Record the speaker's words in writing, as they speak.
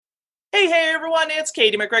Hey everyone, it's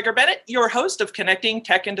Katie McGregor Bennett, your host of Connecting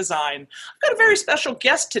Tech and Design. I've got a very special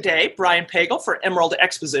guest today, Brian Pagel for Emerald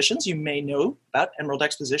Expositions. You may know about Emerald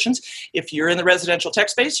Expositions. If you're in the residential tech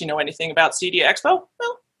space, you know anything about CEDIA Expo,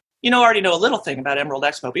 well, you already know a little thing about Emerald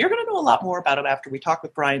Expo, but you're going to know a lot more about it after we talk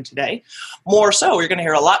with Brian today. More so, you're going to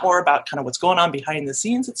hear a lot more about kind of what's going on behind the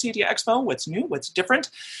scenes at CEDIA Expo, what's new, what's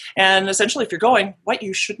different, and essentially, if you're going, what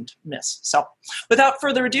you shouldn't miss. So, without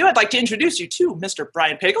further ado, I'd like to introduce you to Mr.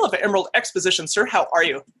 Brian Pagel of Emerald Expositions. Sir, how are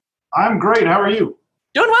you? I'm great. How are you?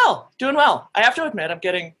 Doing well. I have to admit, I'm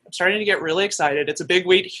starting to get really excited. It's a big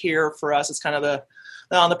week here for us. It's kind of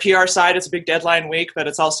on the PR side, it's a big deadline week, but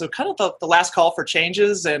it's also kind of the last call for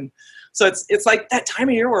changes. And so it's like that time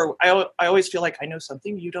of year where I always feel like I know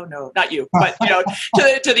something you don't know. Not you, but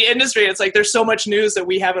to the industry, it's like there's so much news that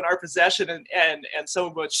we have in our possession and so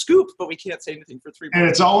much scoop, but we can't say anything for 3 months. And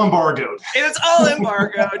it's all embargoed.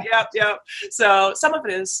 Yep. So some of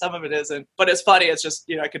it is, some of it isn't. But it's funny. It's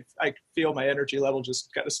just I feel my energy level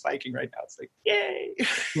just kind of spiking right now. It's like yay!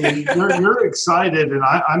 You're excited, and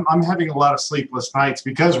I'm having a lot of sleepless nights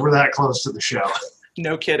because we're that close to the show.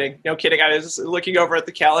 No kidding. I was looking over at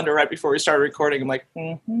the calendar right before we started recording. I'm like,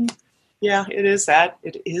 yeah, it is that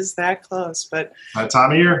close. But that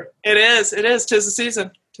time of year. It is. 'Tis the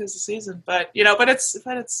season. But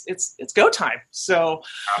it's go time. So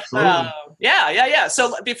absolutely. Yeah.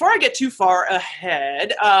 So before I get too far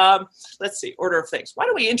ahead, let's see, order of things. Why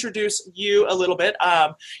don't we introduce you a little bit?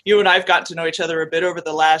 You and I've gotten to know each other a bit over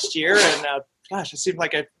the last year, and gosh, it seems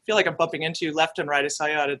like I feel like I'm bumping into you left and right. I saw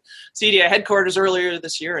you out at CEDIA headquarters earlier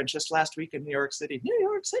this year and just last week in New York City,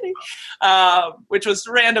 which was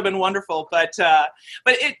random and wonderful. But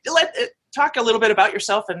talk a little bit about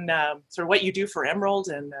yourself and sort of what you do for Emerald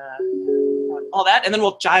and all that, and then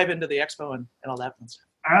we'll dive into the expo and all that fun stuff.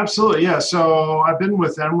 Absolutely, yeah. So I've been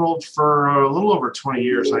with Emerald for a little over 20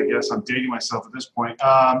 years, I guess. I'm dating myself at this point.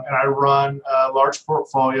 And I run a large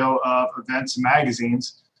portfolio of events and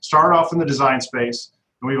magazines. Started off in the design space,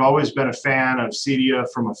 and we've always been a fan of CEDIA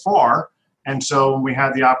from afar. And so when we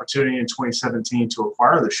had the opportunity in 2017 to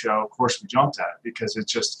acquire the show, of course we jumped at it because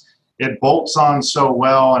it bolts on so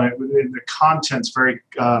well, and the content's very,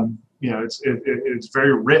 it's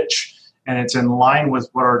very rich, and it's in line with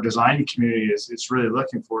what our design community is really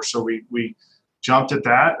looking for. So we jumped at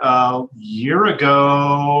that. A year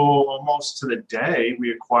ago, almost to the day, we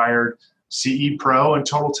acquired CE Pro and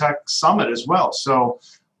Total Tech Summit as well. So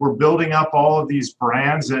we're building up all of these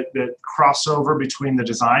brands that cross over between the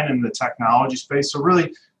design and the technology space. So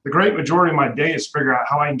really, the great majority of my day is figure out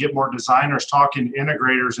how I can get more designers talking to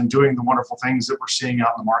integrators and doing the wonderful things that we're seeing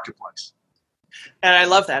out in the marketplace. And I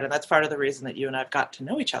love that, and that's part of the reason that you and I've got to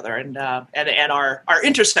know each other, and our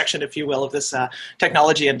intersection, if you will, of this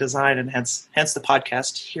technology and design, and hence the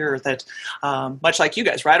podcast here. That much like you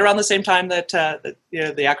guys, right around the same time that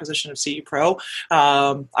the acquisition of CE Pro,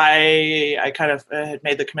 I kind of had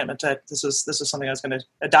made the commitment that this is something I was going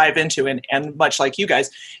to dive into, and much like you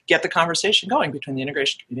guys, get the conversation going between the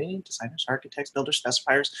integration community, designers, architects, builders,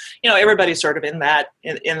 specifiers. Everybody's sort of in that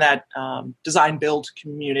design build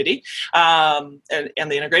community.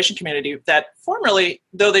 And the integration community that formerly,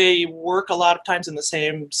 though they work a lot of times in the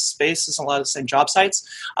same spaces and a lot of the same job sites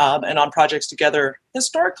and on projects together,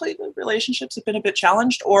 historically the relationships have been a bit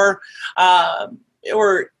challenged or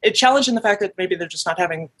a challenge in the fact that maybe they're just not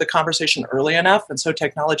having the conversation early enough. And so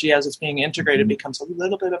technology as it's being integrated becomes a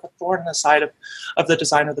little bit of a thorn in the side of the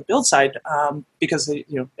design or the build side because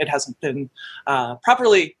it hasn't been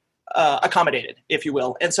properly accommodated, if you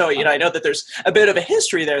will. And so, I know that there's a bit of a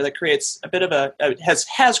history there that creates a bit of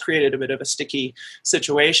has created a bit of a sticky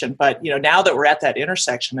situation. But, now that we're at that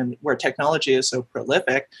intersection and where technology is so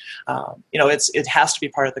prolific, it has to be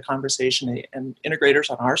part of the conversation. And integrators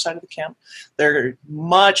on our side of the camp, they're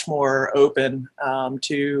much more open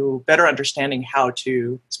to better understanding how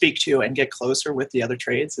to speak to and get closer with the other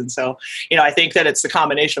trades. And so, I think that it's the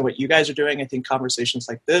combination of what you guys are doing. I think conversations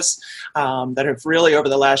like this that have really over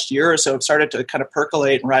the last year or so have started to kind of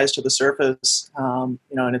percolate and rise to the surface, and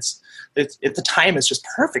the time is just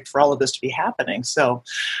perfect for all of this to be happening. So,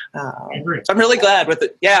 I'm really glad with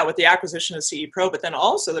the acquisition of CE Pro, but then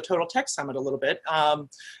also the Total Tech Summit a little bit. And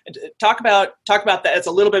talk about that. It's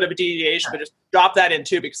a little bit of a deviation, but just drop that in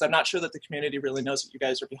too, because I'm not sure that the community really knows that you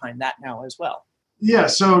guys are behind that now as well. Yeah,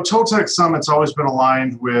 so Total Tech Summit's always been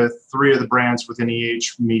aligned with three of the brands within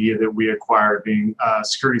EH Media that we acquired, being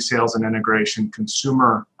Security Sales and Integration,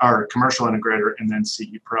 Commercial Integrator, and then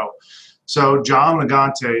CE Pro. So John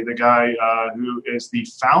Legante, the guy who is the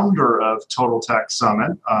founder of Total Tech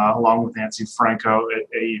Summit, along with Nancy Franco at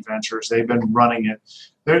AE Ventures, they've been running it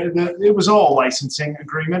it was all a licensing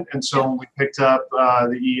agreement. And so when we picked up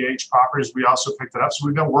the EH properties, we also picked it up. So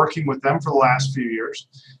we've been working with them for the last few years.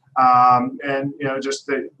 And just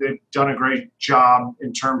they've done a great job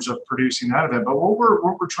in terms of producing that event. But what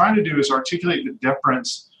we're trying to do is articulate the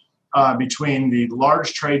difference between the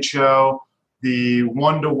large trade show, the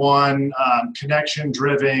one-to-one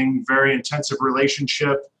connection-driven, very intensive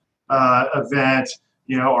relationship event,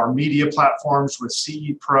 our media platforms with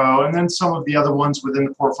CE Pro, and then some of the other ones within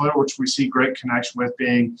the portfolio, which we see great connection with,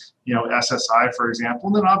 being, SSI, for example.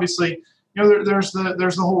 And then obviously, there's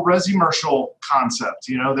the whole resi-mercial concept.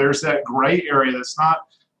 There's that gray area that's not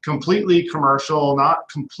completely commercial, not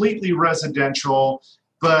completely residential,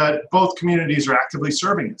 but both communities are actively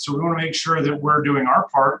serving it. So we want to make sure that we're doing our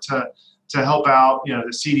part to help out,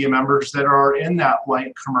 the CEDIA members that are in that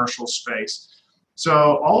light commercial space.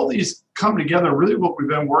 So all of these come together. Really what we've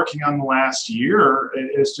been working on the last year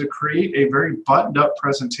is to create a very buttoned up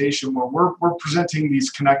presentation where we're presenting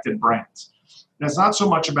these connected brands. And it's not so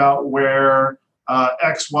much about where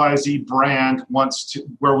XYZ brand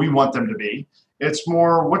where we want them to be. It's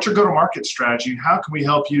more, what's your go-to-market strategy? How can we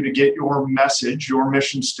help you to get your message, your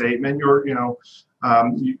mission statement, your,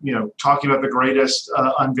 talking about the greatest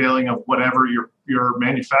unveiling of whatever you're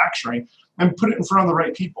manufacturing, and put it in front of the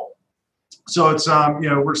right people. So it's,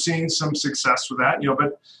 we're seeing some success with that,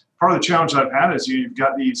 but part of the challenge I've had is you've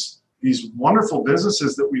got these wonderful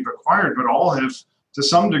businesses that we've acquired, but all have, to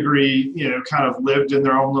some degree, kind of lived in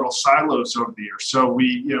their own little silos over the years. So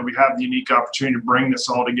we have the unique opportunity to bring this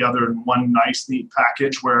all together in one nice, neat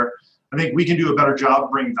package where I think we can do a better job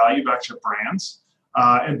of bringing value back to brands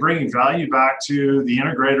and bringing value back to the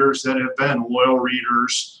integrators that have been loyal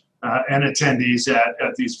readers and attendees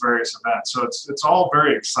at these various events. So it's all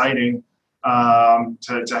very exciting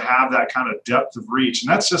to have that kind of depth of reach. And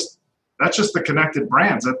that's just the connected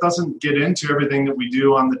brands. That doesn't get into everything that we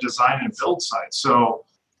do on the design and build side. So,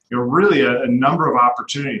 really a number of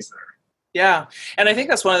opportunities there. Yeah, and I think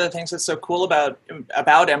that's one of the things that's so cool about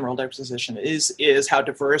Emerald Exposition is how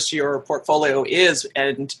diverse your portfolio is,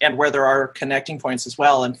 and where there are connecting points as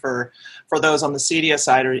well. And for those on the CEDIA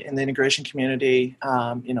side or in the integration community,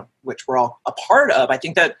 which we're all a part of, I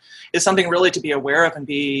think that is something really to be aware of and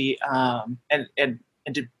be and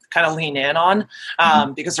to kind of lean in on,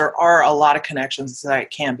 because there are a lot of connections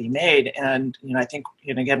that can be made. And, I think,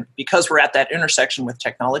 again, because we're at that intersection with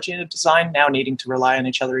technology and design, now needing to rely on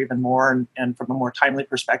each other even more and from a more timely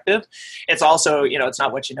perspective, it's also, it's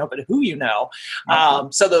not what you know, but who you know.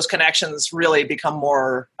 So those connections really become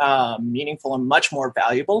more meaningful and much more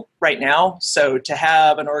valuable right now. So to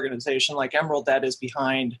have an organization like Emerald that is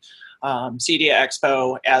behind CEDIA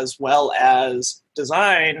Expo as well as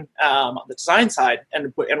design on the design side,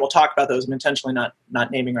 and we'll talk about those. I'm intentionally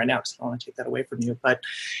not naming right now because I don't want to take that away from you. But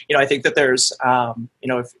I think that there's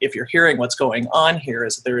if you're hearing what's going on here,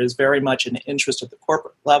 is that there is very much an interest at the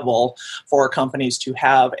corporate level for companies to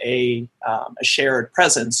have a shared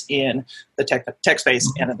presence in the tech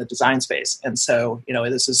space and in the design space. And so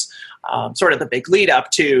this is sort of the big lead up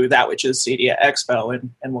to that, which is CEDIA Expo,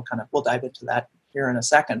 and we'll dive into that here in a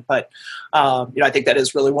second. But I think that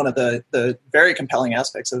is really one of the very compelling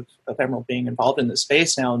aspects of Emerald being involved in this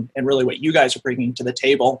space now, and really what you guys are bringing to the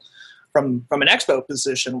table from an Expo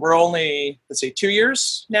position. We're only, 2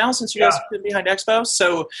 years now since you guys have been behind Expo.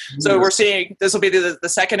 So we're seeing this will be the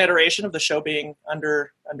second iteration of the show being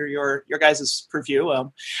under your guys' purview.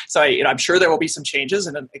 So I'm sure there will be some changes,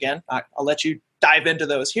 and again, I'll let you dive into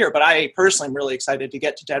those here. But I personally am really excited to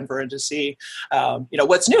get to Denver and to see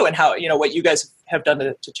what's new and how what you guys have done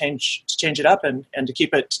to change it up and to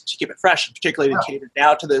keep it fresh, and particularly to cater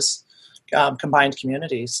now to this combined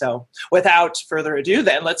community. So without further ado,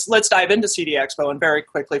 then let's dive into CEDIA Expo. And very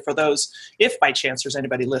quickly, for those, if by chance there's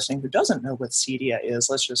anybody listening who doesn't know what CEDIA is,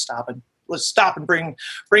 let's stop and bring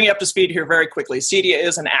you up to speed here very quickly. CEDIA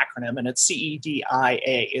is an acronym, and it's CEDIA.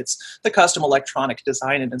 It's the Custom Electronic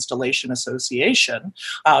Design and Installation Association,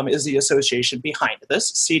 is the association behind this.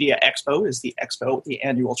 CEDIA Expo is the expo, the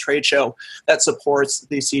annual trade show that supports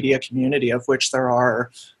the CEDIA community, of which there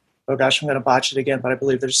are, oh gosh, I'm going to botch it again, but I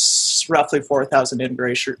believe there's roughly 4,000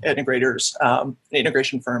 integrators,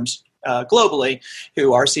 integration firms globally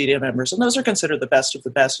who are CEDIA members, and those are considered the best of the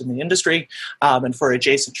best in the industry. And for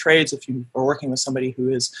adjacent trades, if you are working with somebody who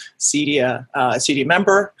is CEDIA, a CEDIA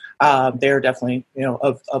member, they are definitely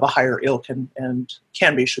of a higher ilk and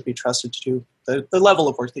should be trusted to do the level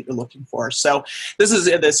of work that you're looking for. So this is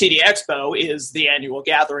the CEDIA Expo is the annual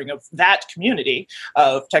gathering of that community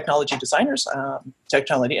of technology designers,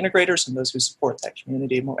 technology integrators, and those who support that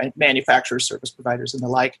community, manufacturers, service providers, and the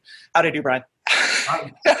like. How'd I do, Brian?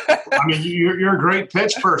 I mean, you're a great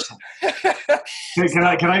pitch person.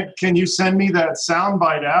 Can you send me that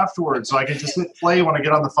soundbite afterwards so I can just hit play when I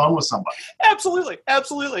get on the phone with somebody? Absolutely.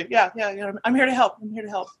 Yeah. I'm here to help.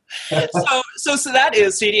 So that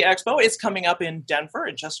is CD Expo. It's coming up in Denver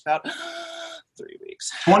in just about 3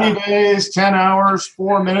 weeks. 20 days, 10 hours,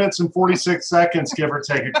 4 minutes, and 46 seconds, give or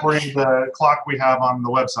take, according to the clock we have on the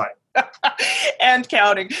website. And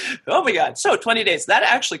counting. Oh my God. So 20 days. That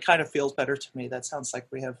actually kind of feels better to me. That sounds like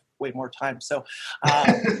we have way more time. So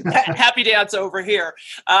happy dance over here.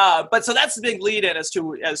 But so that's the big lead in as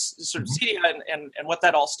sort of CEDIA and what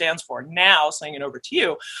that all stands for. Now, slinging it over to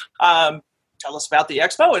you. Tell us about the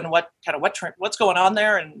expo and what's going on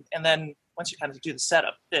there. And then once you kind of do the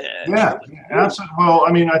setup. Yeah, absolutely. Well,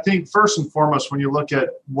 I mean, I think first and foremost, when you look at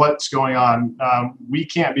what's going on, we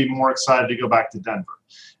can't be more excited to go back to Denver.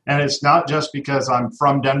 And it's not just because I'm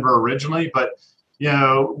from Denver originally, but,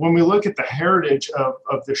 when we look at the heritage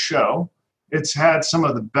of the show, it's had some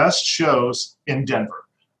of the best shows in Denver.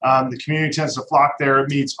 The community tends to flock there. It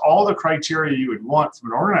meets all the criteria you would want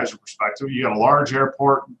from an organizer perspective. You got a large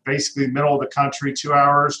airport, basically middle of the country, 2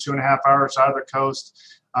 hours, 2.5 hours out of the coast.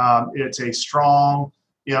 It's a strong,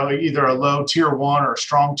 either a low tier 1 or a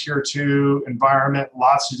strong tier 2 environment,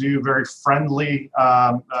 lots to do, very friendly,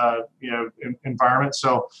 environment.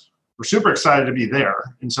 So we're super excited to be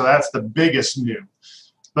there. And so that's the biggest new.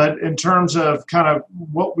 But in terms of kind of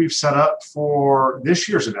what we've set up for this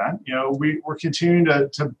year's event, we're continuing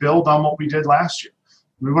to build on what we did last year.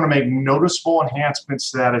 We want to make noticeable enhancements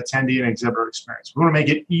to that attendee and exhibitor experience. We want to make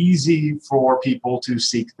it easy for people to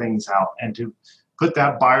seek things out and to put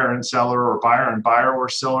that buyer and seller or buyer and buyer or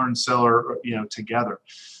seller and seller, together.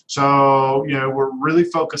 So, we're really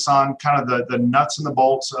focused on kind of the nuts and the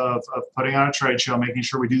bolts of putting on a trade show, making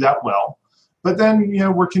sure we do that well. But then,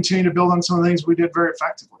 we're continuing to build on some of the things we did very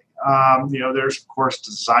effectively. There's, of course,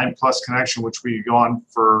 Design Plus Connection, which we go on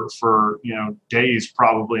for days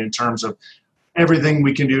probably in terms of everything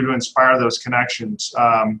we can do to inspire those connections.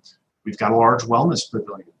 We've got a large wellness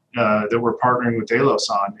pavilion that we're partnering with Delos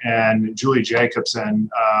on. And Julie Jacobson,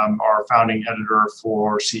 our founding editor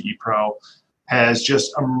for CE Pro, has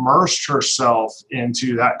just immersed herself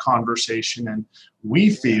into that conversation. And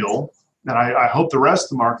we feel, and I hope the rest of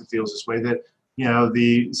the market feels this way, that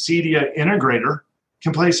the CEDIA integrator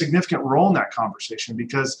can play a significant role in that conversation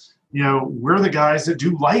because we're the guys that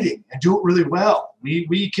do lighting and do it really well.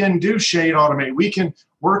 We can do shade automate. We can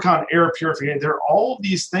work on air purification. There are all of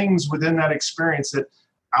these things within that experience that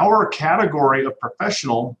our category of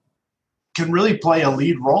professional can really play a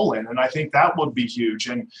lead role in. And I think that would be huge.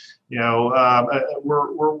 And,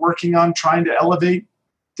 we're working on trying to elevate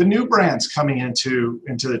the new brands coming into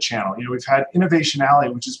the channel. We've had Innovation Alley,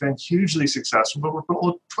 which has been hugely successful, but we're putting a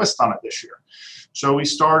little twist on it this year. So we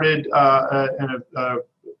started a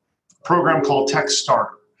program called Tech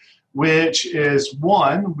Starter, which is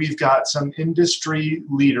we've got some industry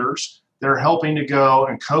leaders that are helping to go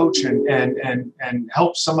and coach and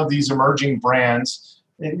help some of these emerging brands,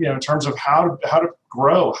 in terms of how to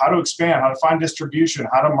grow, how to expand, how to find distribution,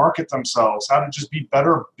 how to market themselves, how to just be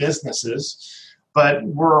better businesses. But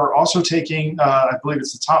we're also taking, I believe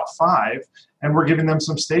it's the top 5, and we're giving them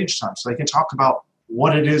some stage time so they can talk about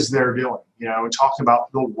what it is they're doing, and talk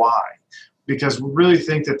about the why. Because we really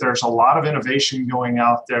think that there's a lot of innovation going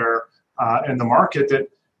out there in the market that,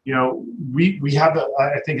 we have,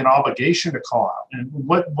 I think, an obligation to call out. And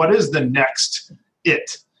what is the next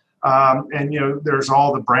it? And, there's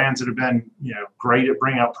all the brands that have been, great at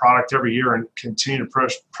bringing out product every year and continue to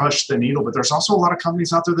push the needle. But there's also a lot of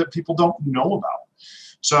companies out there that people don't know about.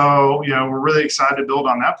 So, we're really excited to build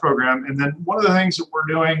on that program. And then one of the things that we're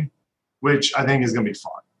doing, which I think is going to be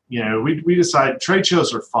fun, we decided trade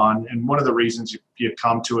shows are fun. And one of the reasons you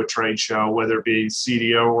come to a trade show, whether it be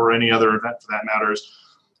CDO or any other event for that matter, is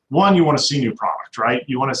one, you want to see new product, right?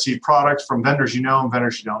 You want to see products from vendors you know and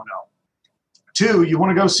vendors you don't know. 2, you want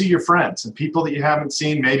to go see your friends and people that you haven't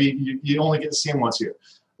seen. Maybe you only get to see them once a year.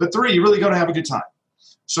 But 3, you really got to have a good time.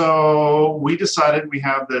 So we decided we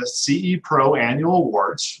have the CE Pro Annual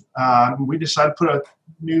Awards. We decided to put a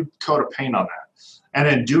new coat of paint on that. And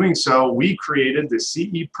in doing so, we created the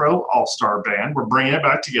CE Pro All-Star Band. We're bringing it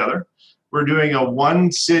back together. We're doing a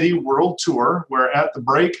one-city world tour where at the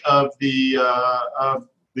break of the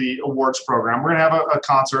awards program, we're going to have a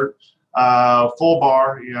concert, full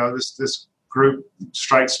bar. This group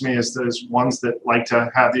strikes me as those ones that like to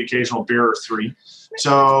have the occasional beer or 3.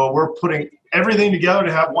 So we're putting everything together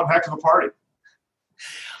to have one heck of a party.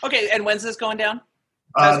 Okay, and when's this going down?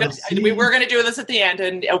 We were going to do this at the end,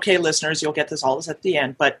 and okay, listeners, you'll get this all this at the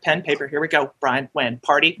end. But pen, paper, here we go. Brian, when?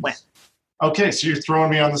 Party, when? Okay, so you're throwing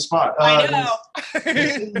me on the spot. I know.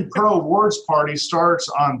 The CE Pro Awards party starts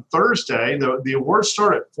on Thursday. The awards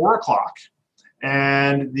start at 4:00,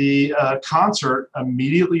 and the concert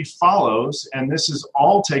immediately follows. And this is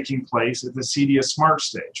all taking place at the CEDIA Smart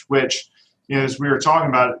Stage, which, as we were talking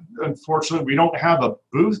about, unfortunately, we don't have a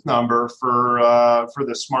booth number for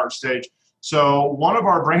the Smart Stage. So one of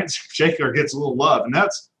our brands in particular gets a little love, and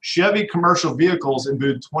that's Chevy Commercial Vehicles in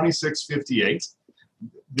booth 2658.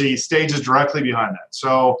 The stage is directly behind that.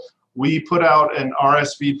 So we put out an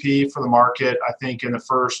RSVP for the market. I think in the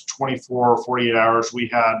first 24 or 48 hours, we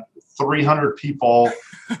had 300 people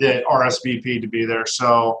that RSVP to be there.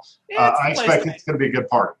 So I expect it's going to be a good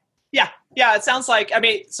party. Yeah, it sounds like,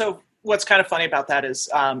 so what's kind of funny about that is,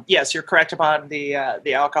 yes, you're correct about the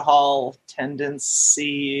alcohol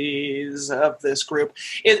tendencies of this group.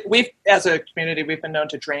 We've, as a community, we've been known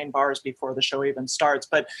to drain bars before the show even starts,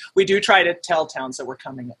 but we do try to tell towns that we're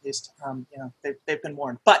coming. At least, they've been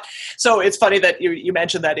warned. But so it's funny that you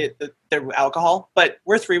mentioned that they're alcohol, but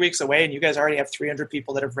we're 3 weeks away, and you guys already have 300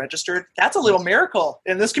 people that have registered. That's a little miracle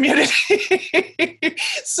in this community.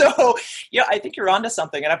 So yeah, I think you're onto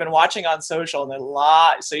something, and I've been watching on social, and a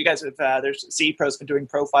lot. So you guys have there's CE Pro's been doing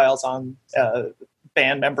profiles on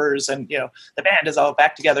band members, and the band is all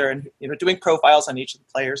back together and doing profiles on each of the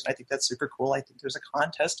players, and I think that's super cool. I think there's a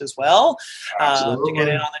contest as well to get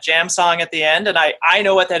in on the jam song at the end, and I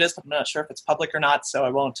know what that is, but I'm not sure if it's public or not, so I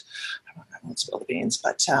won't spill the beans.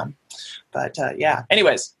 But yeah.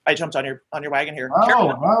 Anyways, I jumped on your wagon here. It's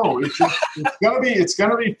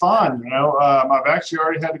gonna be fun. I've actually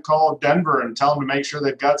already had to call Denver and tell them to make sure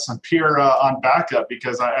they've got some beer on backup,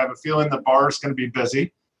 because I have a feeling the bar is going to be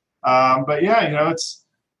busy. But yeah,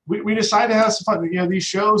 we decided to have some fun. These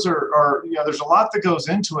shows are there's a lot that goes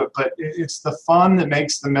into it, but it's the fun that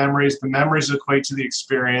makes the memories. The memories equate to the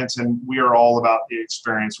experience, and we are all about the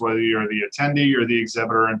experience, whether you're the attendee or the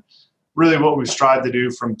exhibitor. And really what we've strived to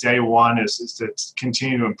do from day one is to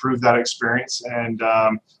continue to improve that experience. And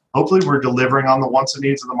hopefully we're delivering on the wants and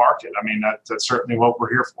needs of the market. That's certainly what we're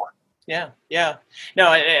here for. Yeah. No,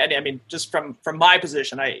 I mean, just from my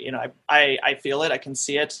position, I feel it. I can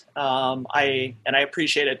see it. I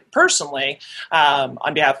appreciate it personally.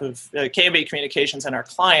 On behalf of KMB Communications and our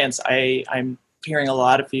clients, I'm hearing a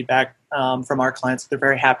lot of feedback from our clients. They're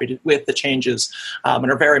very happy with the changes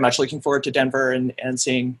and are very much looking forward to Denver and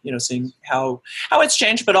seeing how it's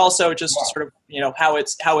changed, but also just sort of how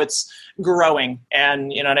it's growing.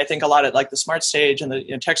 And and I think a lot of like the Smart Stage and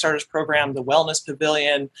the Tech Starters program, the Wellness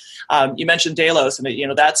Pavilion. You mentioned Delos,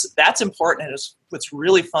 and that's important. And what's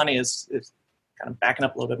really funny is kind of backing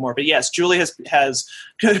up a little bit more, but yes, Julie has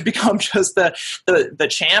become just the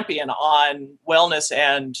champion on wellness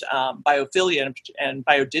and biophilia and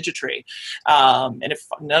biodigitry. And if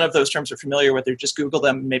none of those terms are familiar with it, just Google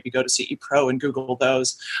them. Maybe go to CE Pro and Google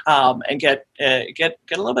those and get a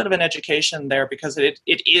little bit of an education there, because it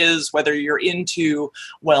is, whether you're into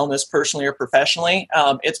wellness personally or professionally,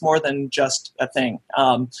 it's more than just a thing.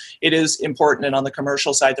 It is important, and on the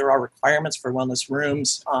commercial side, there are requirements for wellness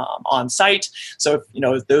rooms on site. So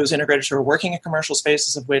if those integrators who are working in commercial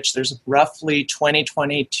spaces, of which there's roughly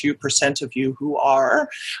 22% of you who are,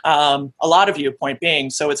 a lot of you, point being.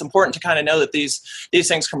 So it's important to kind of know that these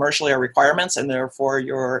things commercially are requirements, and therefore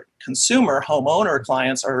your consumer homeowner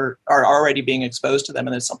clients are already being exposed to them,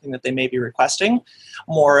 and it's something that they may be requesting.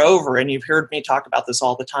 Moreover, and you've heard me talk about this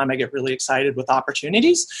all the time, I get really excited with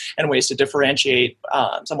opportunities and ways to differentiate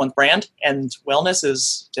someone's brand, and wellness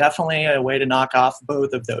is definitely a way to knock off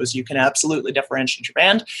both of those. You can absolutely differentiate your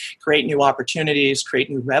brand, create new opportunities,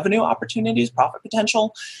 create new revenue opportunities, profit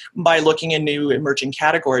potential, by looking in new emerging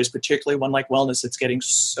categories, particularly one like wellness that's getting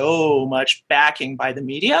so much backing by the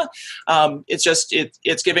media.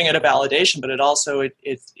 It's giving it a validation, but it also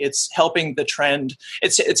it's helping the trend.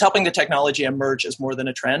 It's helping the technology emerge as more than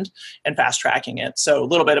a trend and fast tracking it. So a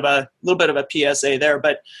little bit of a PSA there.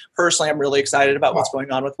 But personally, I'm really excited about what's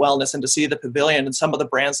going on with wellness, and to see the pavilion and some of the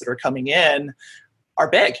brands that are coming in are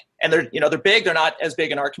big, and they're big. They're not as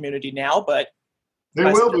big in our community now, but they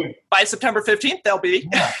will be by September 15th. They'll be.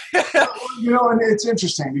 Yeah. And it's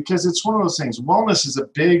interesting because it's one of those things. Wellness is a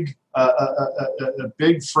big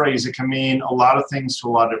phrase. It can mean a lot of things to a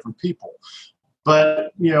lot of different people.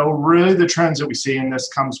 But, really the trends that we see, and this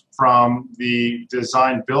comes from the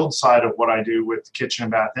design build side of what I do with the Kitchen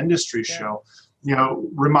and Bath Industry Show.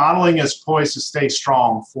 Remodeling is poised to stay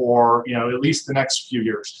strong for, at least the next few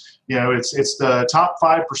years. It's the top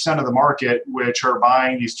 5% of the market which are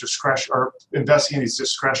buying these or investing in these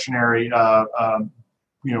discretionary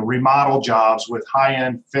remodel jobs with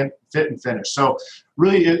high-end fit and finish. So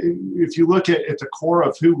really, if you look at the core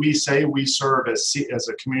of who we say we serve as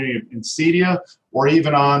a community in CEDIA, or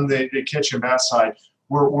even on the kitchen bath side,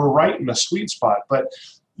 we're right in the sweet spot. But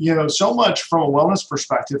so much from a wellness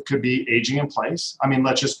perspective could be aging in place. I mean,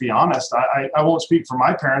 let's just be honest. I won't speak for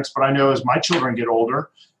my parents, but I know as my children get older,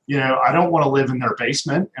 I don't want to live in their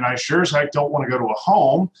basement, and I sure as heck don't want to go to a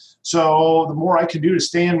home. So the more I can do to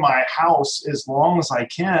stay in my house as long as I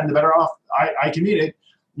can, the better off I can eat it.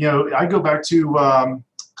 I go back to a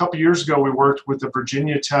couple of years ago, we worked with the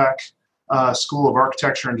Virginia Tech School of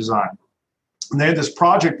Architecture and Design. And they had this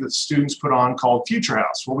project that students put on called Future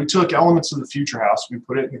House. Well, we took elements of the Future House, we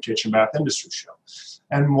put it in the kitchen bath industry show.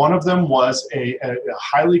 And one of them was a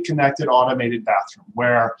highly connected automated bathroom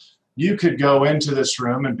where you could go into this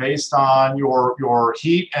room and based on your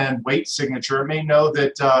heat and weight signature, it may know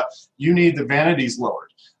that you need the vanities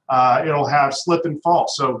lowered. It'll have slip and fall.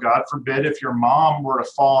 So God forbid if your mom were to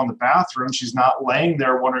fall in the bathroom, she's not laying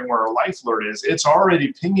there wondering where her life alert is. It's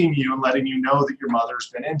already pinging you and letting you know that your mother's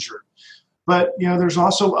been injured. But, there's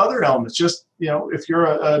also other elements. Just, if you're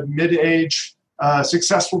a mid-age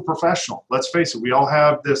successful professional, let's face it, we all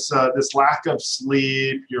have this lack of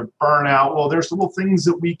sleep, you're burnout. Well, there's little things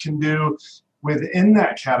that we can do within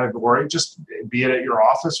that category, just be it at your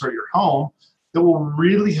office or at your home, that will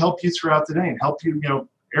really help you throughout the day and help you,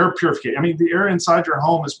 air purification. I mean, the air inside your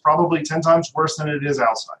home is probably 10 times worse than it is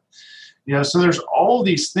outside. So there's all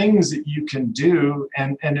these things that you can do,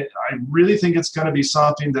 and I really think it's going to be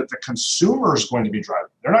something that the consumer is going to be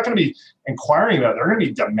driving. They're not going to be inquiring about it. They're going to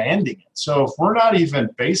be demanding it. So if we're not even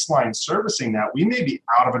baseline servicing that, we may be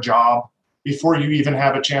out of a job before you even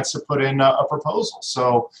have a chance to put in a proposal.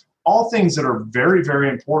 So all things that are very, very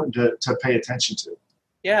important to pay attention to.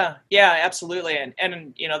 Yeah, absolutely. And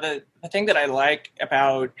the thing that I like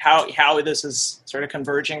about how this is sort of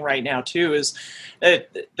converging right now too is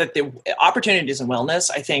that the opportunities in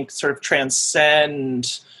wellness, I think, sort of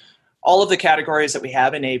transcend all of the categories that we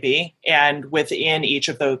have in AV, and within each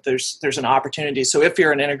of those, there's an opportunity. So if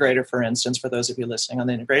you're an integrator, for instance, for those of you listening on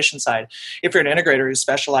the integration side, if you're an integrator who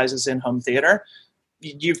specializes in home theater,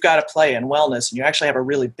 you've got to play in wellness, and you actually have a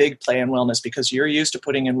really big play in wellness because you're used to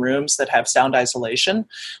putting in rooms that have sound isolation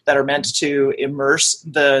that are meant to immerse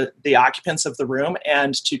the occupants of the room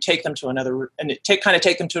and to take them to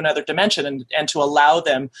another dimension and to allow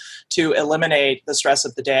them to eliminate the stress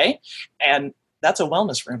of the day. And that's a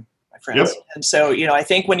wellness room, my friends. Yep. And so, I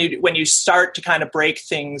think when you start to kind of break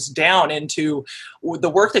things down into the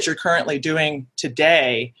work that you're currently doing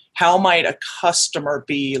today, how might a customer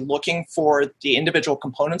be looking for the individual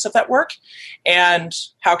components of that work, and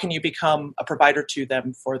how can you become a provider to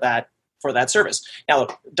them for that service? Now,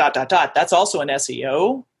 that's also an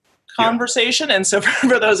SEO conversation. Yeah. And so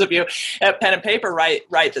for those of you at pen and paper,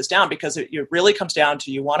 write this down, because it really comes down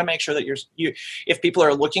to, you want to make sure that if people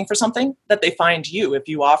are looking for something, that they find you if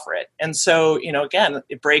you offer it. And so, again,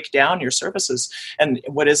 break down your services and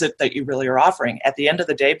what is it that you really are offering. At the end of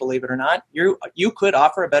the day, believe it or not, you could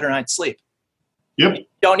offer a better night's sleep. Yep. You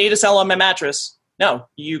don't need to sell them a mattress. No,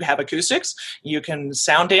 you have acoustics, you can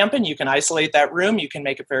sound dampen, you can isolate that room, you can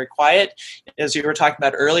make it very quiet. As you were talking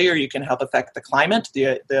about earlier, you can help affect the climate,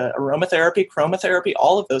 the aromatherapy, chromotherapy,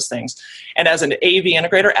 all of those things. And as an AV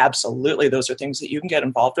integrator, absolutely, those are things that you can get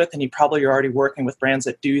involved with, and you probably are already working with brands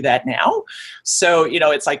that do that now. So,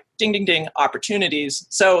 it's like ding, ding, ding, opportunities.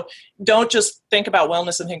 So don't just think about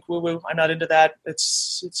wellness and think, woo-woo, I'm not into that.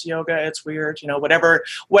 It's yoga, it's weird, whatever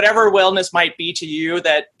wellness might be to you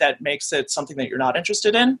that makes it something that you're not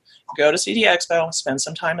interested in, go to CEDIA Expo, spend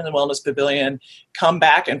some time in the Wellness Pavilion, come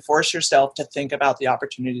back and force yourself to think about the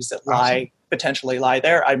opportunities that potentially lie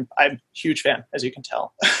there. I'm a huge fan, as you can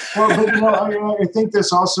tell. Well, but I think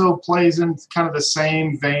this also plays in kind of the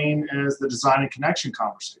same vein as the design and connection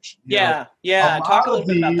conversation. Yeah. Talk a little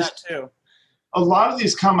bit about that too. A lot of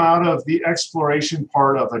these come out of the exploration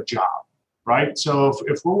part of a job, right? So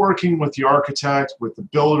if we're working with the architect, with the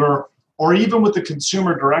builder, or even with the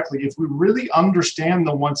consumer directly, if we really understand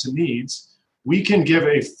the wants and needs, we can give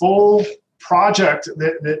a full project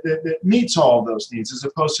that meets all of those needs, as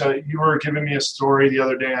opposed to, you were giving me a story the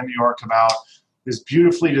other day in New York about this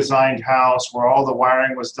beautifully designed house where all the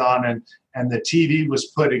wiring was done and the TV was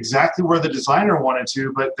put exactly where the designer wanted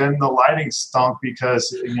to, but then the lighting stunk because,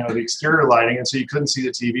 the exterior lighting, and so you couldn't see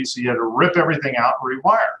the TV, so you had to rip everything out and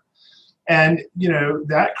rewire. And,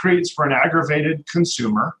 that creates for an aggravated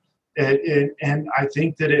consumer. And I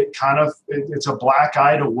think that it's a black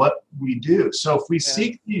eye to what we do. So if we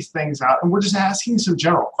seek these things out and we're just asking some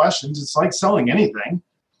general questions, it's like selling anything,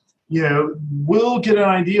 we'll get an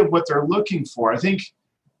idea of what they're looking for. I think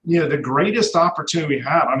the greatest opportunity we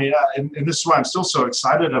have, I mean, and this is why I'm still so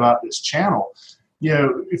excited about this channel.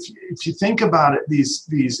 If you think about it,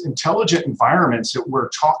 these intelligent environments that we're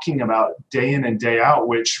talking about day in and day out,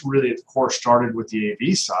 which really, of course, started with the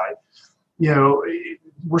AV side,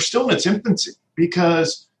 we're still in its infancy,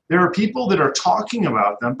 because there are people that are talking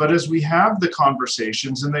about them, but as we have the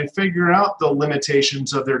conversations and they figure out the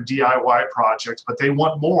limitations of their DIY projects, but they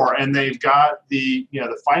want more, and they've got the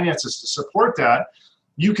finances to support that,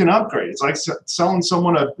 you can upgrade. It's like selling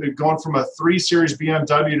someone going from a 3 Series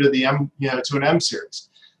BMW to the to an M Series.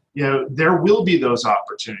 There will be those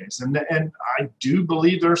opportunities, and I do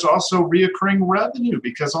believe there's also reoccurring revenue,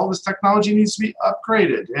 because all this technology needs to be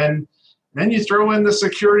upgraded, and then you throw in the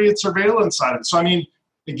security and surveillance side of it. So I mean,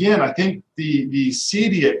 again, I think the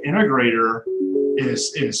CEDIA integrator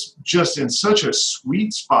is just in such a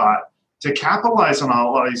sweet spot to capitalize on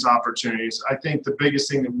a lot of these opportunities. I think the biggest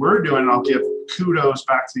thing that we're doing, and I'll give kudos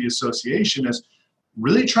back to the association, is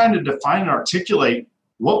really trying to define and articulate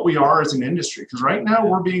what we are as an industry. Because right now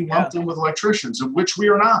we're being lumped in with electricians, of which we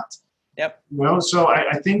are not. Yep. So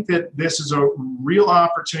I think that this is a real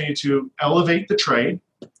opportunity to elevate the trade.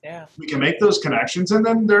 Yeah. We can make those connections. And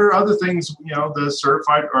then there are other things, the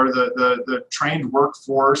certified or the trained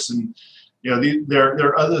workforce, and there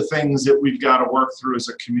are other things that we've got to work through as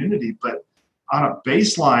a community. But on a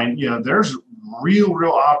baseline, there's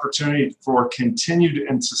real opportunity for continued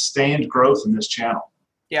and sustained growth in this channel.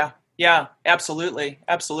 Yeah, absolutely.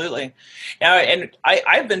 And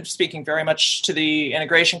I've been speaking very much to the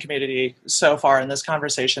integration community so far in this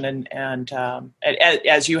conversation, and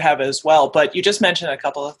as you have as well. But you just mentioned a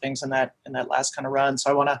couple of things in that last kind of run, so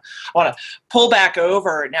I want to pull back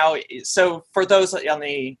over now. So for those on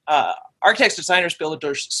the architects, designers,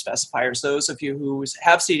 builders, specifiers, those of you who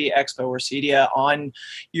have CEDIA Expo or CEDIA on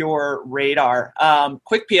your radar,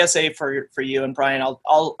 quick PSA for you and Brian.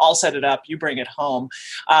 I'll set it up. You bring it home.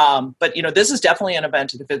 But this is definitely an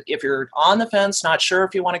event. If you're on the fence, not sure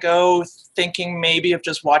if you want to go, thinking maybe of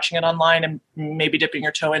just watching it online and maybe dipping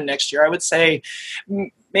your toe in next year, I would say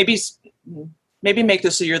maybe make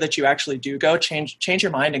this a year that you actually do go. Change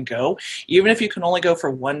your mind and go. Even if you can only go for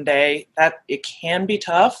one day, that it can be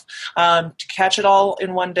tough to catch it all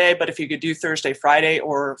in one day. But if you could do Thursday, Friday,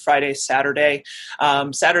 or Friday, Saturday,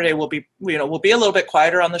 Saturday will be a little bit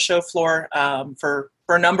quieter on the show floor for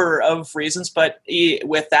a number of reasons, but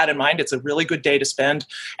with that in mind, it's a really good day to spend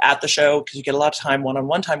at the show, because you get a lot of time,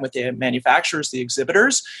 one-on-one time with the manufacturers, the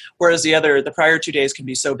exhibitors, whereas the prior 2 days can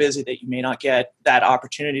be so busy that you may not get that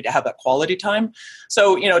opportunity to have that quality time.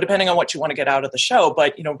 So, depending on what you want to get out of the show,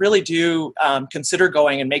 but, really do consider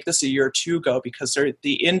going and make this a year to go, because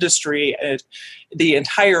the industry, the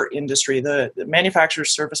entire industry, the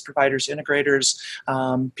manufacturers, service providers, integrators,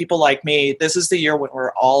 people like me, this is the year when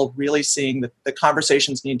we're all really seeing the conversation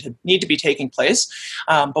need to be taking place.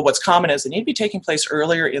 But what's common is they need to be taking place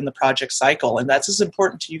earlier in the project cycle. And that's as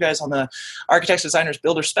important to you guys on the architects, designers,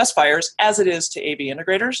 builders, specifiers as it is to AV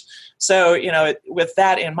integrators. So, with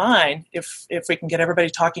that in mind, if we can get everybody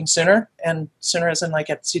talking sooner, and sooner as in like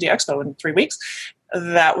at CEDIA Expo in 3 weeks,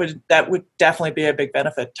 that would definitely be a big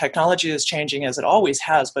benefit. Technology is changing as it always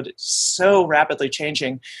has, but it's so rapidly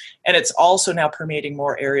changing. And it's also now permeating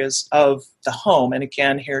more areas of the home. And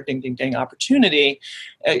again, here, ding, ding, ding, opportunity.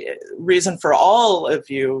 Reason for all of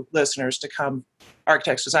you listeners to come,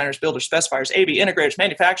 architects, designers, builders, specifiers, AV integrators,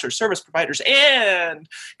 manufacturers, service providers, and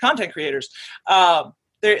content creators.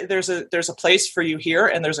 There's a place for you here,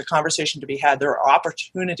 and there's a conversation to be had. There are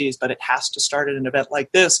opportunities, but it has to start at an event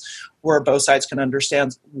like this, where both sides can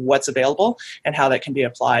understand what's available and how that can be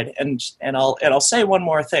applied. And I'll say one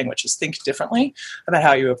more thing, which is think differently about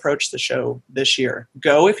how you approach the show this year.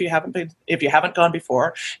 Go if you haven't gone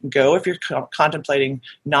before. Go if you're contemplating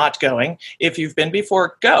not going. If you've been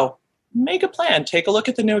before, go. Make a plan. Take a look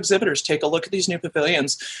at the new exhibitors. Take a look at these new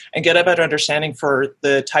pavilions and get a better understanding for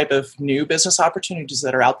the type of new business opportunities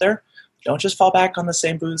that are out there. Don't just fall back on the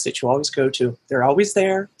same booths that you always go to. They're always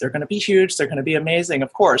there. They're going to be huge. They're going to be amazing,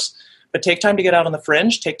 of course. But take time to get out on the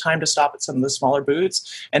fringe. Take time to stop at some of the smaller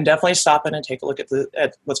booths, and definitely stop in and take a look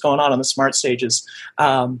at what's going on the smart stages.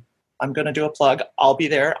 I'm going to do a plug. I'll be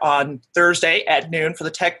there on Thursday at noon for the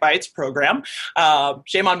Tech Bites program.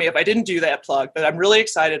 Shame on me if I didn't do that plug, but I'm really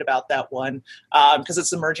excited about that one because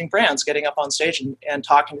it's emerging brands getting up on stage and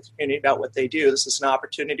talking to the community about what they do. This is an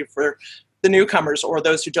opportunity for the newcomers or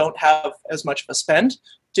those who don't have as much of a spend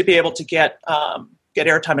to be able to get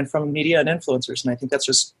airtime in front of media and influencers. And I think that's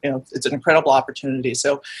just, it's an incredible opportunity.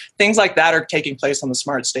 So things like that are taking place on the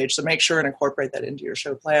smart stage. So make sure and incorporate that into your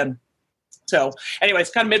show plan. So anyway, it's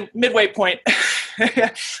kind of midway point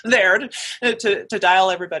there to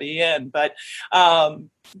dial everybody in. But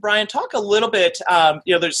Brian, talk a little bit.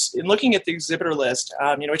 There's in looking at the exhibitor list.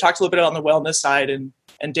 We talked a little bit on the wellness side and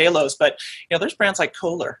Delos, but there's brands like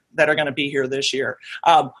Kohler that are going to be here this year.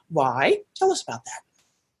 Why? Tell us about that.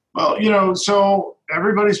 Well, so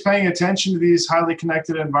everybody's paying attention to these highly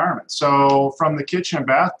connected environments. So from the kitchen and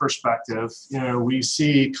bath perspective, we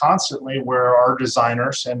see constantly where our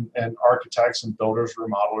designers and architects and builders,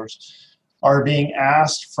 remodelers are being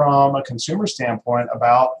asked from a consumer standpoint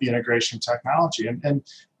about the integration technology. And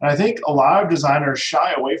I think a lot of designers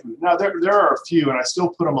shy away from it. Now, there are a few, and I still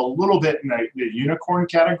put them a little bit in the unicorn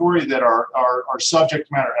category that are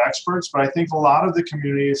subject matter experts, but I think a lot of the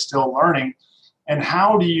community is still learning. And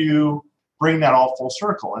how do you bring that all full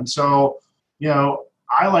circle? And so,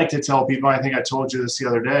 I like to tell people, I think I told you this the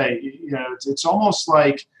other day, it's almost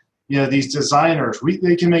like, these designers,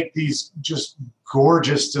 they can make these just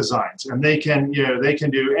gorgeous designs, and they can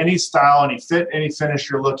do any style, any fit, any finish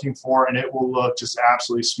you're looking for, and it will look just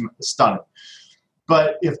absolutely stunning.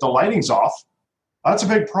 But if the lighting's off, that's a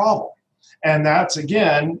big problem. And that's,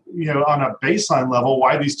 again, on a baseline level,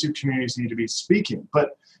 why these two communities need to be speaking.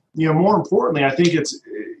 But more importantly, I think it's,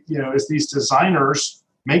 as these designers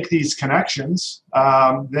make these connections,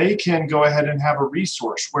 they can go ahead and have a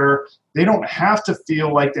resource where they don't have to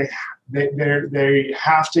feel like they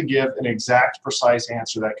have to give an exact, precise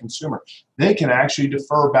answer to that consumer. They can actually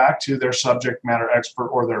defer back to their subject matter expert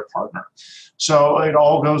or their partner. So it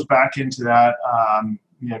all goes back into that,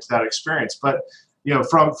 to that experience. But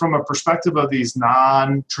from a perspective of these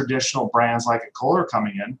non-traditional brands like a Kohler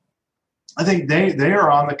coming in, I think they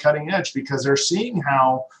are on the cutting edge because they're seeing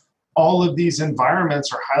how all of these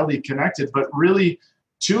environments are highly connected, but really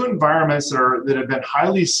two environments that have been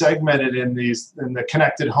highly segmented in the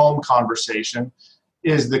connected home conversation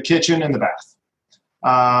is the kitchen and the bath,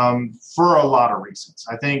 for a lot of reasons.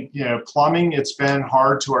 I think, plumbing, it's been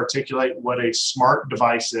hard to articulate what a smart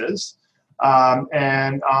device is.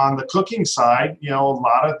 And on the cooking side, a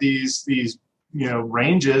lot of these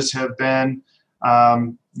ranges have been,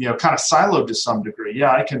 kind of siloed to some degree.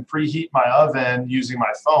 Yeah, I can preheat my oven using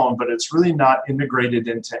my phone, but it's really not integrated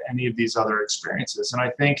into any of these other experiences. And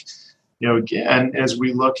I think, again, as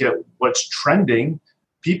we look at what's trending,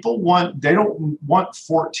 they don't want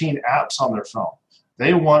 14 apps on their phone.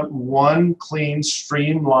 They want one clean,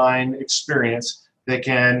 streamlined experience that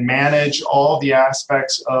can manage all the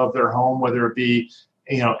aspects of their home, whether it be,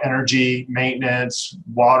 energy maintenance,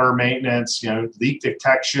 water maintenance, leak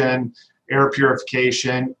detection, air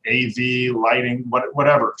purification, AV, lighting,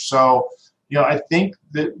 whatever. So, I think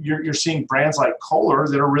that you're seeing brands like Kohler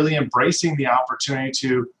that are really embracing the opportunity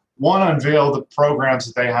to, one, unveil the programs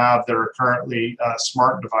that they have that are currently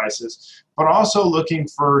smart devices, but also looking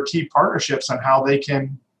for key partnerships on how they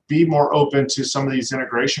can be more open to some of these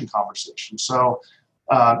integration conversations. So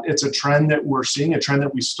it's a trend that we're seeing, a trend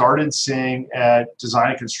that we started seeing at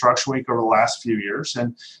Design and Construction Week over the last few years,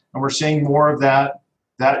 and we're seeing more of that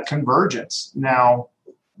convergence. Now,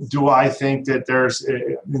 do I think that there's,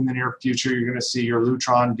 in the near future, you're going to see your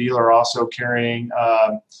Lutron dealer also carrying,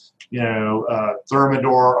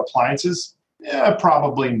 Thermador appliances? Yeah,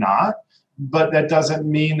 probably not. But that doesn't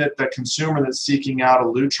mean that the consumer that's seeking out a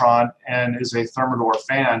Lutron and is a Thermador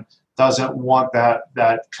fan doesn't want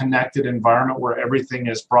that connected environment where everything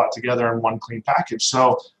is brought together in one clean package.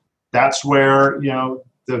 So that's where,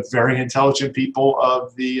 the very intelligent people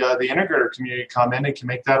of the integrator community come in and can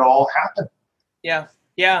make that all happen.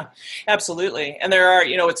 Yeah, absolutely. And there are,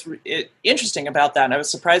 it's interesting about that. And I was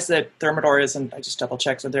surprised that Thermador isn't. I just double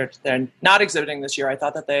checked that they're not exhibiting this year. I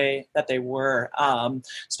thought that they were.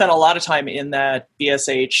 Spent a lot of time in that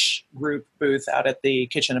BSH group booth out at the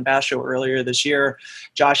Kitchen and Bath show earlier this year.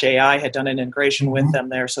 Josh AI had done an integration with them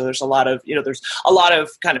there. So there's a lot of, there's a lot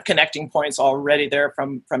of kind of connecting points already there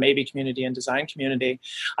from AV community and design community.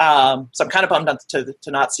 So I'm kind of bummed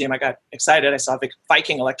to not see him. I got excited. I saw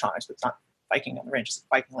Viking Electronics, but it's not Viking on the range, is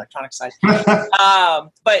Viking Electronics side.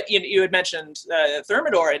 But you had mentioned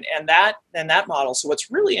Thermador and that model. So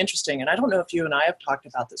what's really interesting, and I don't know if you and I have talked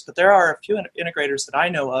about this, but there are a few integrators that I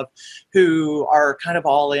know of who are kind of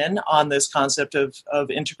all in on this concept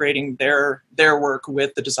of integrating their work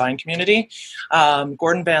with the design community.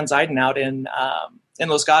 Gordon Van Zuyden out in in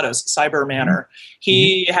Los Gatos, Cyber Manor.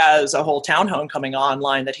 He has a whole townhome coming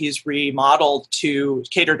online that he's remodeled to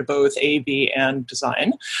cater to both AV and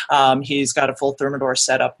design. He's got a full Thermador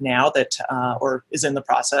setup now that, or is in the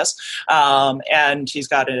process. And he's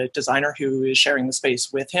got a designer who is sharing the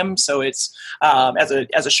space with him. So it's, as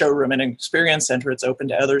a showroom and an experience center, it's open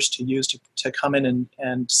to others to use to come in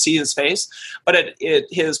and see the space. But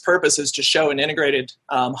his purpose is to show an integrated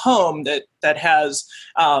home that has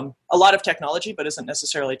a lot of technology, but isn't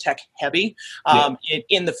necessarily tech heavy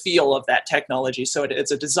in the feel of that technology. So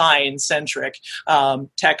it's a design-centric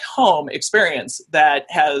tech home experience that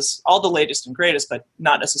has all the latest and greatest, but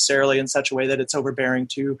not necessarily in such a way that it's overbearing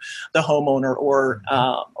to the homeowner or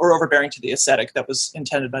overbearing to the aesthetic that was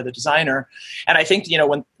intended by the designer. And I think,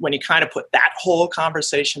 when you kind of put that whole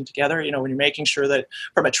conversation together, when you're making sure that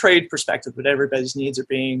from a trade perspective that everybody's needs are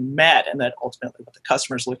being met and that ultimately what the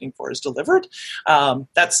customer's looking for is delivered,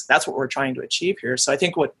 that's what we're trying to achieve here. So I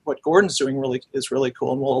think what Gordon's doing is really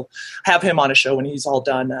cool, and we'll have him on a show when he's all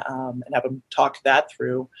done and have him talk that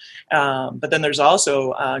through. But then there's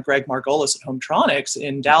also Greg Margolis at Hometronics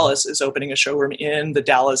in Dallas is opening a showroom in the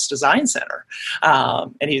Dallas Design Center,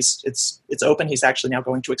 and it's open. He's actually now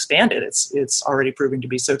going to expand it. It's already proving to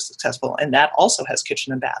be so successful, and that also has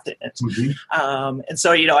kitchen and bath in it. And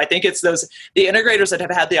so I think it's the integrators that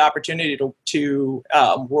have had the opportunity to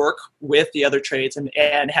work with the other trades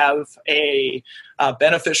and have a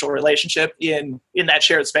beneficial relationship in that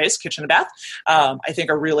shared space, kitchen and bath, I think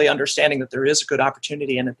are really understanding that there is a good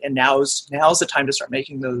opportunity, and now's the time to start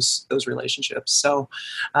making those relationships. So,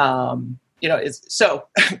 so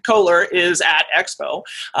Kohler is at Expo,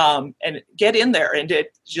 and get in there and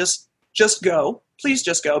just go. Please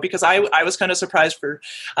just go, because I was kind of surprised for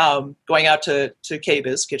going out to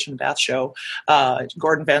KBIS, Kitchen and Bath Show.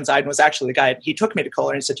 Gordon Van Zuyden was actually the guy. He took me to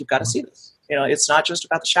Kohler and he said, "You've got to see this. It's not just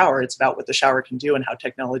about the shower. It's about what the shower can do and how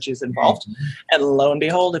technology is involved." And lo and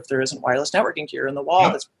behold, if there isn't wireless networking gear in the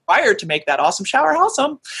wall that's required to make that awesome shower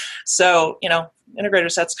awesome. So,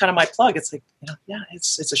 integrators, that's kind of my plug. It's like,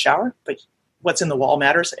 it's a shower, but what's in the wall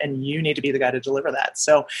matters, and you need to be the guy to deliver that.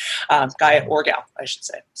 So, guy or gal, I should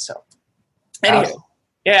say. So, anyway.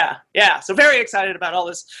 Yeah. So very excited about all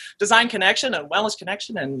this design connection and wellness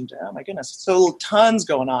connection, and oh my goodness, so tons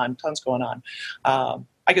going on.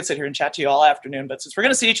 I could sit here and chat to you all afternoon, but since we're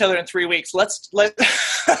going to see each other in 3 weeks, let's not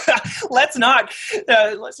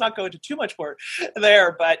go into too much more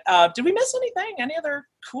there. But did we miss anything? Any other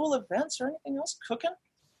cool events or anything else cooking?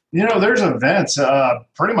 There's events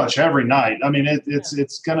pretty much every night. I mean,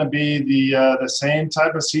 it's going to be the same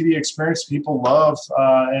type of CD experience people love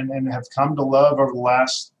and have come to love over the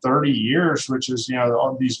last 30 years, which is,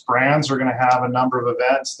 all these brands are going to have a number of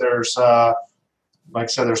events. There's, like I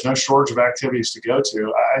said, there's no shortage of activities to go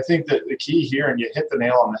to. I think that the key here, and you hit the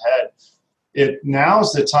nail on the head,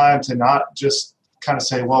 now's the time to not just kind of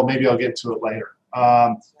say, well, maybe I'll get to it later.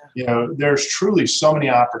 There's truly so many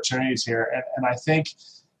opportunities here. And I think,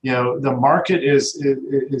 the market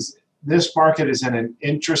this market is in an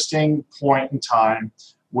interesting point in time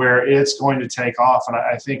where it's going to take off. And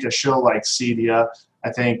I think a show like CEDIA,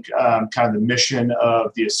 I think kind of the mission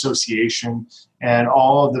of the association and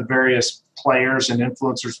all of the various players and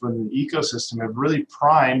influencers within the ecosystem have really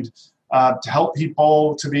primed to help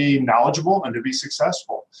people to be knowledgeable and to be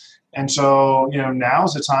successful. And so,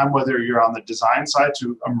 now's the time, whether you're on the design side,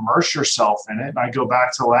 to immerse yourself in it. And I go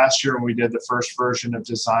back to last year when we did the first version of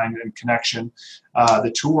Design and Connection,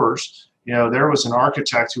 the tours. There was an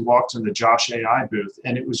architect who walked in the Josh AI booth,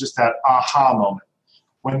 and it was just that aha moment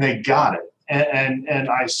when they got it. And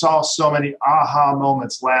I saw so many aha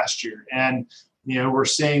moments last year. And, we're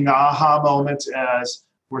seeing the aha moment as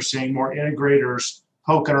we're seeing more integrators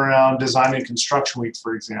poking around Design and Construction Week,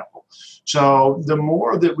 for example. So the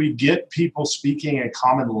more that we get people speaking a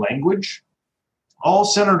common language, all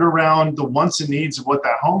centered around the wants and needs of what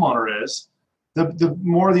that homeowner is, the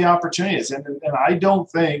more the opportunity is. And I don't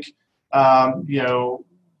think,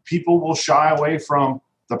 people will shy away from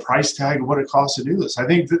the price tag of what it costs to do this. I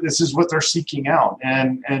think that this is what they're seeking out.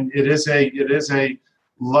 And it is a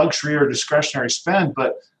luxury or discretionary spend,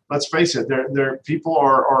 but let's face it, people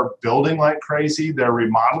are building like crazy. They're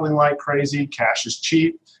remodeling like crazy. Cash is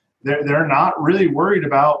cheap. They're not really worried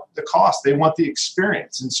about the cost. They want the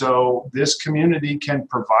experience. And so this community can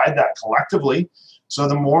provide that collectively. So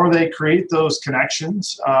the more they create those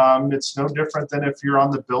connections, it's no different than if you're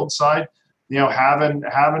on the build side. having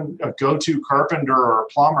a go-to carpenter or a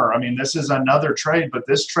plumber. I mean, this is another trade, but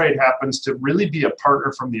this trade happens to really be a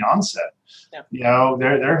partner from the onset. Yeah.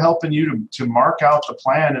 They're helping you to mark out the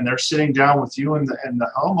plan, and they're sitting down with you and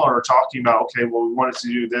the homeowner talking about, okay, well, we wanted to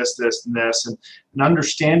do this, this, and this, and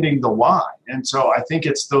understanding the why. And so I think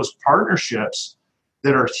it's those partnerships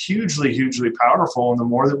that are hugely, hugely powerful. And the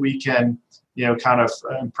more that we can, kind of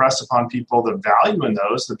impress upon people the value in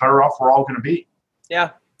those, the better off we're all going to be. Yeah,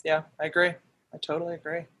 I agree. I totally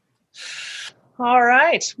agree. All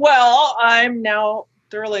right. Well, I'm now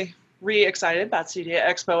thoroughly re-excited about CEDIA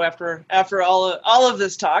Expo after all of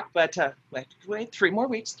this talk, but wait, 3 more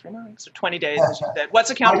weeks or 20 days, as you said. What's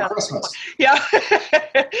the countdown? Christmas. Yeah,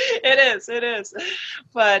 it is.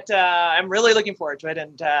 But I'm really looking forward to it,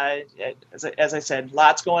 and as I said,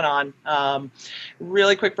 lots going on.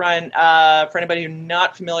 Really quick, Brian, for anybody who's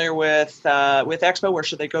not familiar with Expo, where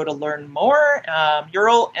should they go to learn more?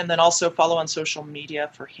 URL, and then also follow on social media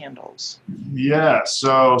for handles. Yeah,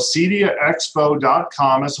 so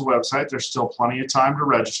CEDIAExpo.com is the website. There's still plenty of time to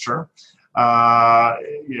register.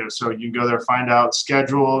 So you can go there, find out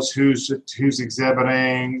schedules, who's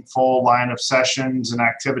exhibiting, full line of sessions and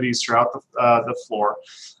activities throughout the floor.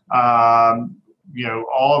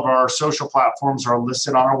 All of our social platforms are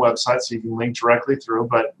listed on our website, so you can link directly through,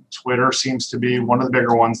 but Twitter seems to be one of the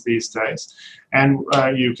bigger ones these days. And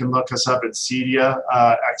you can look us up at CEDIA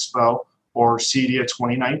Expo or CEDIA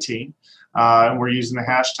 2019. And we're using the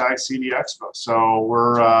hashtag CEDIA Expo. So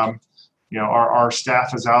we're, our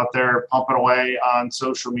staff is out there pumping away on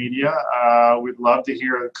social media. We'd love to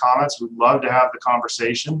hear the comments. We'd love to have the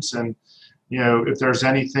conversations. And, if there's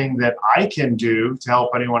anything that I can do to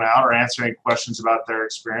help anyone out or answer any questions about their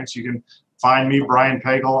experience, you can find me, Brian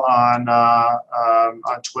Pagel, on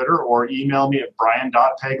Twitter, or email me at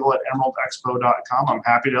brian.pagel@emeraldexpo.com. I'm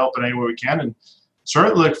happy to help in any way we can. And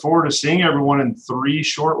certainly look forward to seeing everyone in 3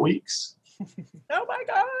 short weeks. Oh my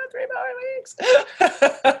God, 3 more weeks.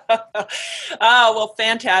 Well,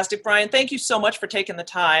 fantastic, Brian. Thank you so much for taking the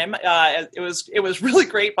time. It was really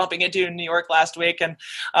great bumping into you in New York last week, and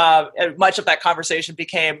much of that conversation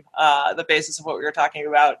became the basis of what we were talking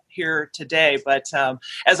about here today. But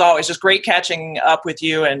as always, just great catching up with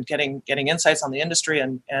you and getting insights on the industry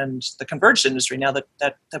and the converged industry now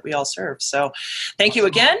that we all serve. So thank you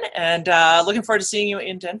again, and looking forward to seeing you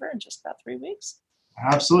in Denver in just about 3 weeks.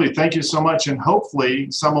 Absolutely. Thank you so much. And hopefully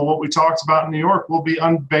some of what we talked about in New York will be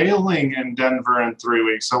unveiling in Denver in 3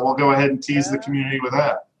 weeks. So we'll go ahead and tease the community with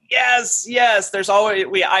that. Yes. There's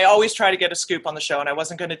I always try to get a scoop on the show, and I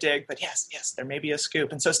wasn't going to dig, but yes, there may be a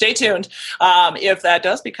scoop. And so stay tuned. If that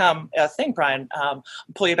does become a thing, Brian, I'll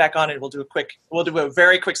pull you back on and we'll do a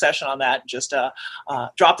very quick session on that. Just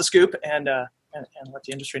drop the scoop and let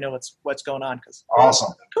the industry know what's going on.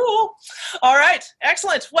 Awesome. Cool. All right.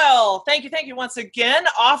 Excellent. Well, thank you once again.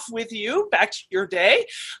 Off with you. Back to your day.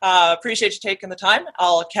 Appreciate you taking the time.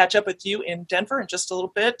 I'll catch up with you in Denver in just a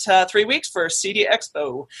little bit, 3 weeks for CEDIA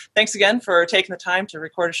Expo. Thanks again for taking the time to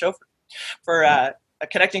record a show for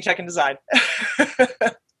Connecting Tech and Design.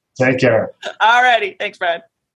 Take care. All righty. Thanks, Brad.